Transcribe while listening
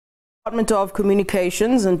Department of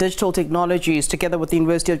Communications and Digital Technologies, together with the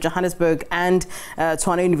University of Johannesburg and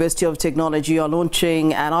Tshwane University of Technology, are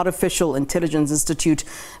launching an Artificial Intelligence Institute.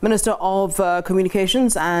 Minister of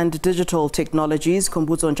Communications and Digital Technologies,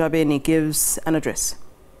 Khumbudzo Ntshavheni, gives an address.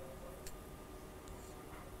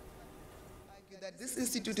 This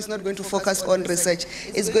institute is not going to focus on research.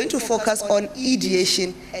 It's going to focus on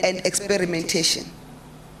ideation and experimentation.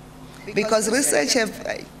 Because research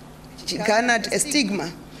have garnered a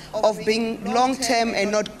stigma of being long-term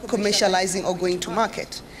and not commercializing or going to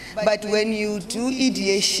market. But when you do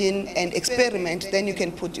ideation and experiment, then you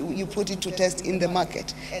can put it to test in the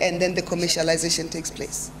market, and then the commercialization takes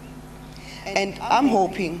place. And I'm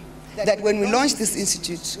hoping that when we launch this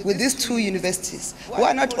institute with these two universities, who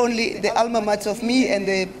are not only the alma mater of me and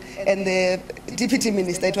the deputy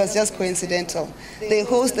minister, it was just coincidental. They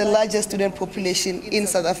host the largest student population in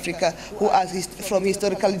South Africa who are from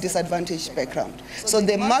historically disadvantaged background. So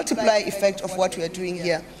the multiply effect of what we are doing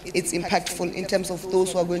here, it's impactful in terms of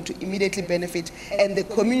those who are going to immediately benefit and the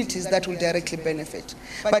communities that will directly benefit.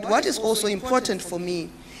 But what is also important for me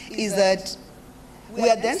is that we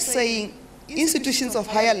are then saying institutions of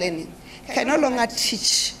higher learning can no longer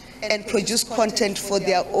teach and produce content for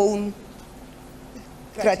their own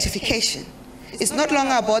gratification. It's not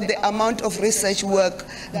longer about the amount of research work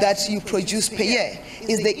that you produce per year.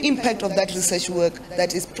 It's the impact of that research work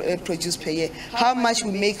that is produced per year. How much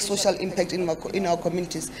we make social impact in our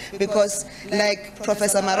communities. Because like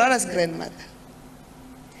Professor Marara's grandmother,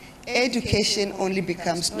 education only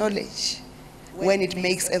becomes knowledge when it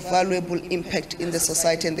makes a valuable impact in the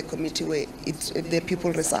society and the community where the people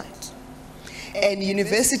reside. And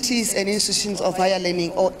universities and institutions of higher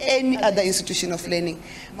learning or any other institution of learning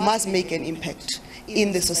must make an impact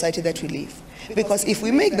in the society that we live. Because if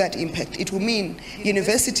we make that impact, it will mean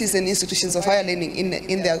universities and institutions of higher learning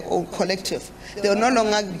in their own collective, they will no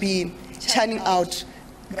longer be churning out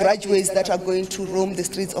graduates that are going to roam the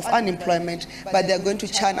streets of unemployment, but they are going to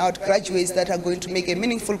churn out graduates that are going to make a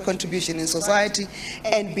meaningful contribution in society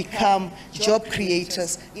and become job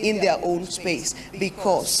creators in their own space,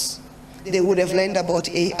 because they would have learned about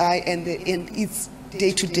AI and its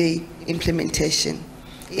day-to-day implementation.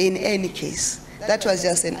 In any case, that was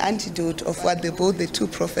just an antidote of what both the two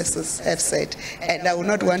professors have said, and I would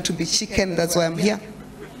not want to be chicken, that's why I'm here.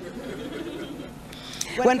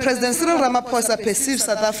 When President Cyril Ramaphosa perceived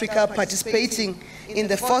South Africa participating in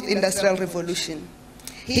the fourth industrial revolution,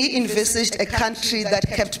 he envisaged a country that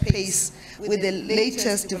kept pace with the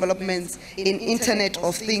latest developments in Internet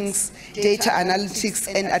of Things, data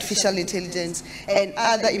analytics and artificial intelligence, and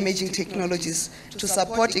other emerging technologies to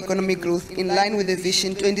support economic growth in line with the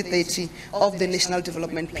Vision 2030 of the National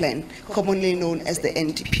Development Plan, commonly known as the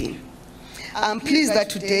NDP. I'm pleased that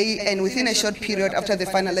today, and within a short period after the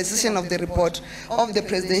finalization of the report of the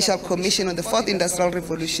Presidential Commission on the Fourth Industrial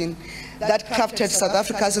Revolution that crafted South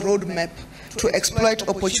Africa's roadmap to exploit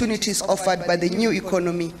opportunities offered by the new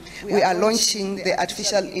economy, we are launching the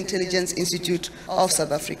Artificial Intelligence Institute of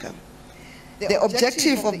South Africa. The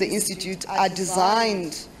objectives of the institute are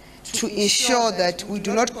designed to ensure that we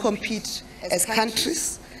do not compete as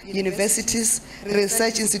countries, universities,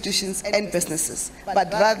 research institutions, and businesses,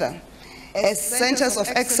 but rather as centers of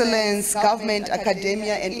excellence, government,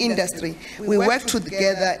 academia, and industry, we work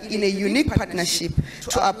together in a unique partnership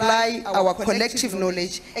to apply our collective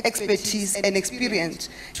knowledge, expertise, and experience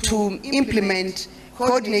to implement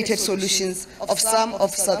coordinated solutions of some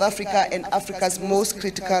of South Africa and Africa's most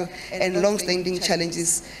critical and long-standing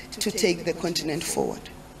challenges to take the continent forward.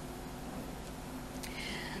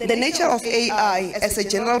 The nature of AI as a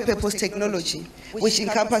general-purpose technology, which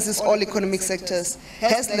encompasses all economic sectors,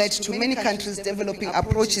 has led to many countries developing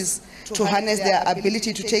approaches to harness their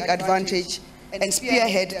ability to take advantage and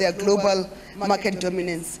spearhead their global market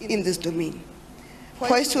dominance in this domain.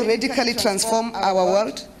 Poised to radically transform our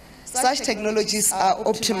world, such technologies are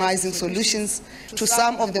optimizing solutions to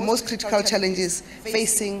some of the most critical challenges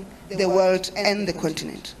facing the world and the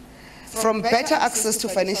continent. From better access to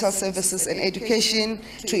financial services and education,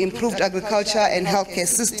 to improved agriculture and healthcare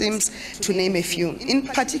systems, to name a few. In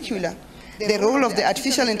particular, the role of the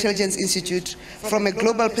Artificial Intelligence Institute from a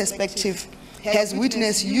global perspective has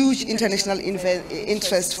witnessed huge international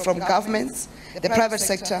interest from governments, the private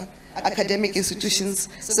sector, academic institutions,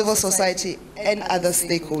 civil society, and other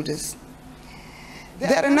stakeholders.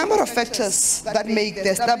 There are a number of factors that make the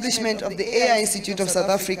establishment of the AI Institute of South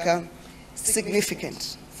Africa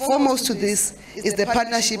significant. Foremost to this is the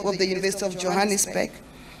partnership of the University of Johannesburg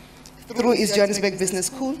through its Johannesburg Business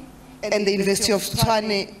School and the University of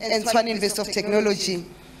Tshwane and Tshwane University of Technology,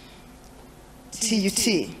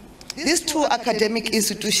 TUT. These two academic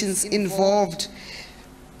institutions involved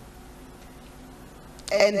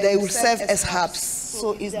and they will serve as hubs.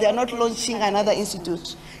 So they are not launching another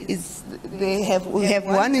institute. We have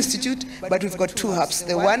one institute, but we've got two hubs.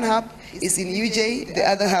 The one hub is in UJ, the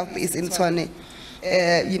other hub is in Tshwane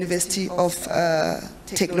University of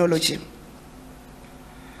Technology.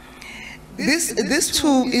 These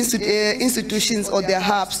two institutions or their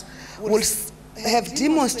hubs will have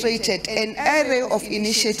demonstrated an array of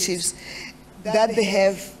initiatives that they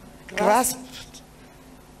have grasped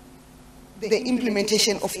the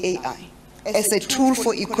implementation of AI as a tool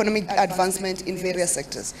for economic advancement in various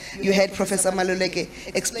sectors. You heard Professor Maluleke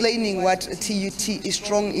explaining what TUT is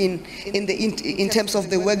strong in terms of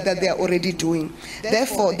the work that they are already doing.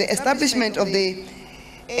 Therefore, the establishment of the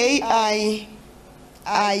AI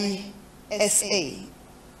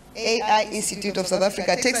Institute of South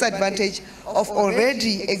Africa takes advantage of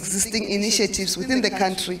already existing initiatives within the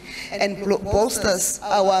country and bolsters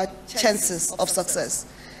our chances of success.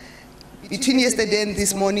 Between yesterday and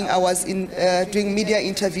this morning, I was doing media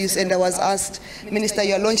interviews, and I was asked, Minister,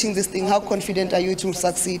 you're launching this thing, how confident are you to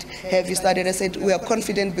succeed? Have you started? I said, we are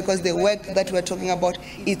confident because the work that we're talking about,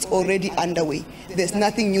 it's already underway. There's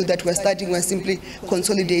nothing new that we're starting, we're simply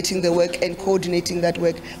consolidating the work and coordinating that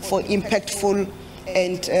work for impactful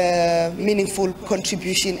and meaningful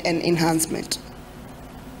contribution and enhancement.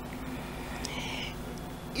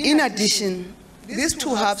 In addition, these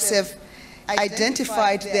two hubs have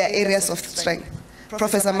identified their areas of strength.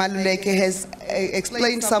 Professor Maluleke has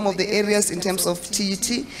explained some of the areas in terms of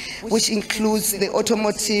TUT, which includes the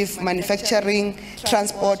automotive, manufacturing,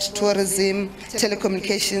 transport, tourism,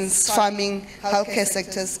 telecommunications, farming, healthcare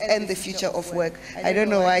sectors, and the future of work. I don't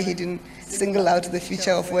know why he didn't single out the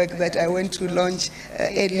future of work that I went to launch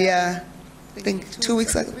earlier, I think 3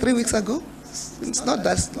 weeks ago. It's not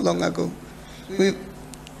that long ago. The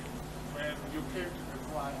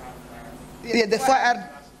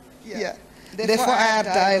 4-hour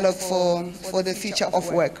dialogue for the future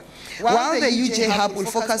of work. While the UJ Hub will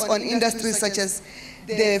focus on industries such as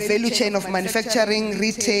the value chain of manufacturing,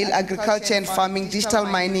 retail, agriculture and farming, digital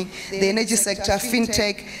mining, the energy sector,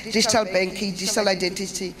 fintech, digital banking, digital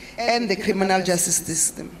identity, and the criminal justice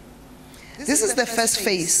system. This is the first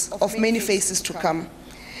phase of many phases to come,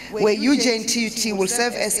 where UJ and TUT will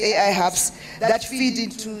serve as AI hubs that feed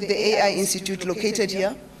into the AI Institute located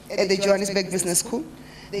here at the Johannesburg Business School.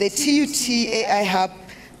 The TUT AI Hub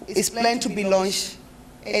is planned to be launched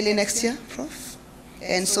early next year, Prof.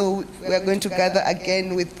 And so we are going to gather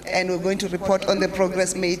again and we're going to report on the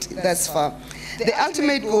progress made thus far. The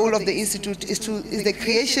ultimate goal of the Institute is the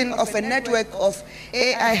creation of a network of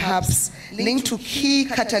AI hubs linked to key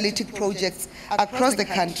catalytic projects across the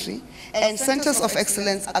country and centers of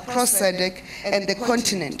excellence across SADC and the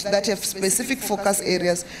continent that have specific focus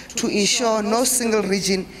areas to ensure no single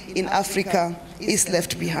region in Africa is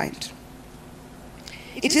left behind.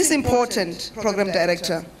 It is important, Program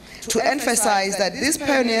Director, to emphasize that this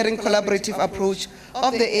pioneering collaborative approach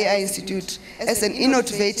of the AI Institute as an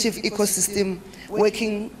innovative ecosystem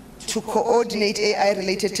working to coordinate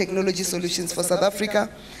AI-related technology solutions for South Africa,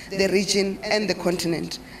 the region, and the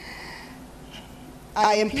continent.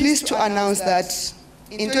 I am pleased to announce that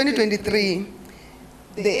in 2023,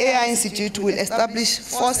 the AI Institute will establish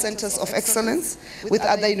 4 centers of excellence with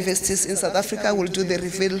other universities in South Africa. Will do the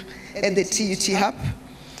reveal at the TUT Hub,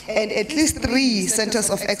 and at least 3 centers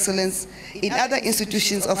of excellence in other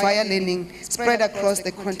institutions of higher learning spread across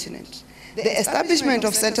the continent. The establishment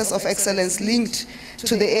of centers of excellence linked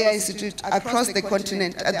to the AI Institute across the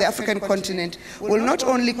continent, the African continent, will not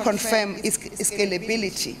only confirm its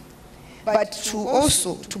scalability, but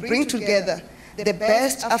to bring together the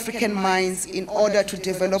best African minds in order to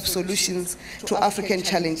develop solutions to African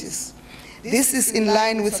challenges. This is in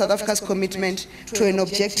line with South Africa's commitment to an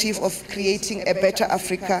objective of creating a better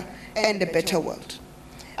Africa and a better world.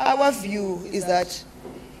 Our view is that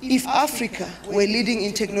if Africa were leading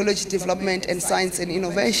in technology development and science and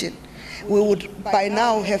innovation, we would by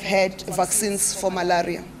now have had vaccines for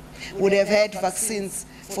malaria, would have had vaccines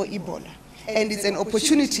for Ebola. And it's an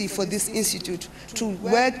opportunity for this institute to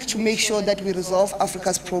work to make sure that we resolve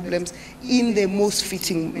Africa's problems in the most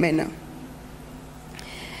fitting manner.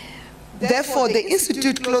 Therefore, the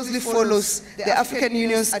Institute closely follows the African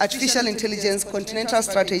Union's Artificial Intelligence Continental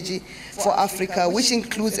Strategy for Africa, which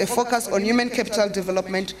includes a focus on human capital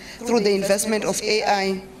development through the investment of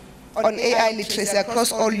AI literacy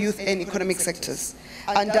across all youth and economic sectors.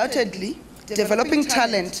 Undoubtedly, developing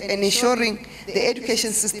talent and ensuring the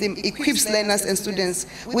education system equips learners and students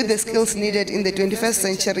with the skills needed in the 21st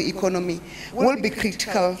century economy will be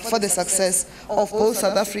critical for the success of both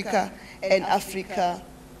South Africa and Africa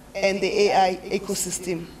and the AI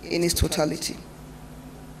ecosystem in its totality.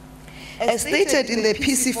 As stated in the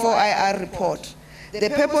PC4IR report, the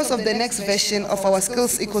purpose of the next version of our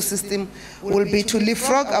skills ecosystem will be to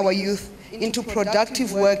leapfrog our youth into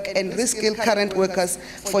productive work and reskill current workers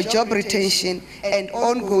for job retention and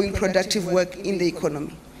ongoing productive work in the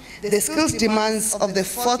economy. The skills demands of the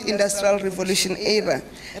fourth industrial revolution era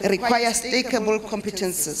require stakeable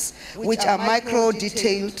competences, which are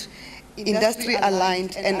micro-detailed,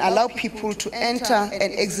 industry-aligned, and allow people to enter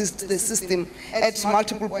and exit the system at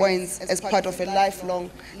multiple points as part of a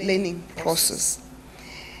lifelong learning process.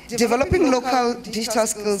 Developing local digital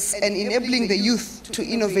skills and enabling the youth to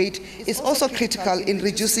innovate is also critical in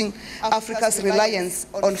reducing Africa's reliance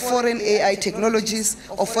on foreign AI technologies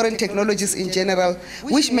or foreign technologies in general,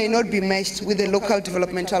 which may not be matched with the local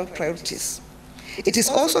developmental priorities. It is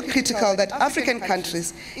also critical that African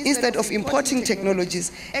countries, instead of importing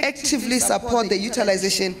technologies, actively support the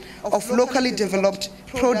utilization of locally developed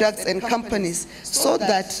products and companies so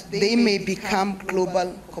that they may become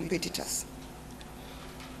global competitors.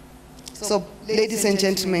 So, ladies and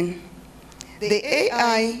gentlemen, the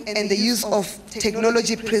AI and the use of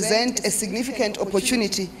technology present a significant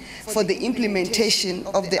opportunity for the implementation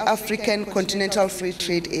of the African Continental Free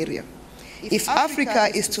Trade Area. If Africa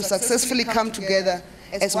is to successfully come together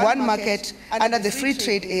as one market under the free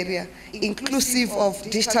trade area, inclusive of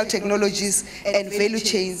digital technologies and value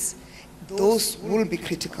chains, those will be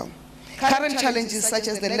critical. Current challenges such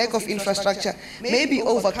as the lack of infrastructure may be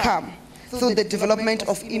overcome through the development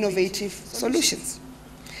of innovative solutions.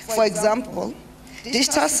 For example,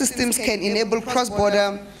 digital systems can enable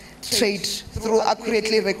cross-border trade through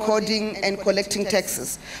accurately recording and collecting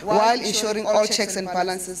taxes, while ensuring all checks and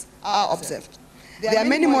balances are observed. There are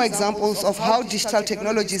many more examples of how digital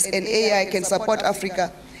technologies and AI can support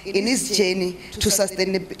Africa in its journey to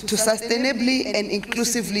sustainably and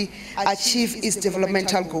inclusively achieve its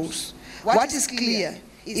developmental goals. What is clear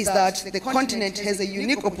is that the continent has a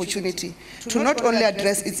unique opportunity to not only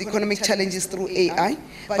address its economic challenges through AI,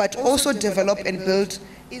 but also develop and build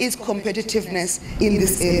its competitiveness in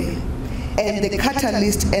this area. And the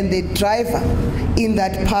catalyst and the driver in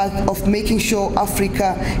that path of making sure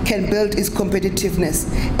Africa can build its competitiveness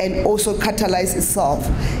and also catalyze itself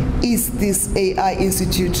is this AI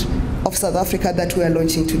Institute of South Africa that we are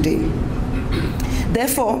launching today.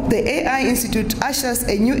 Therefore, the AI Institute ushers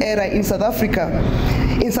a new era in South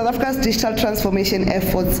Africa's digital transformation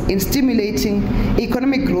efforts in stimulating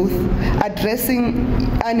economic growth, addressing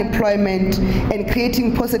unemployment, and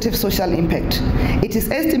creating positive social impact. It is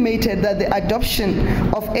estimated that the adoption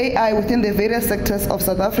of AI within the various sectors of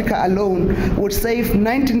South Africa alone would save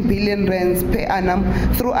 19 billion rands per annum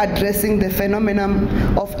through addressing the phenomenon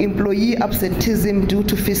of employee absenteeism due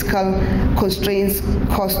to fiscal constraints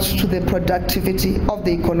cost to the productivity of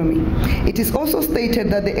the economy. It is also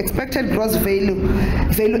stated that the expected gross value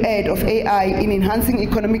add of AI in enhancing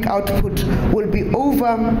economic output will be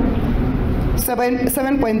over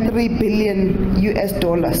 $7.3 billion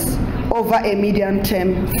over a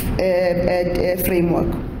medium-term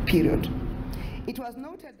framework period. It was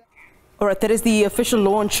noted that all right, that is the official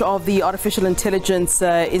launch of the Artificial Intelligence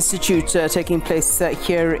Institute taking place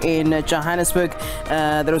here in Johannesburg.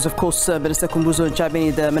 There was, of course, Minister Khumbudzo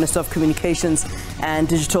Ntshavheni, the Minister of Communications and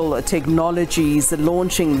Digital Technologies,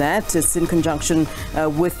 launching that. It's in conjunction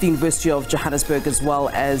with the University of Johannesburg as well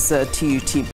as TUT.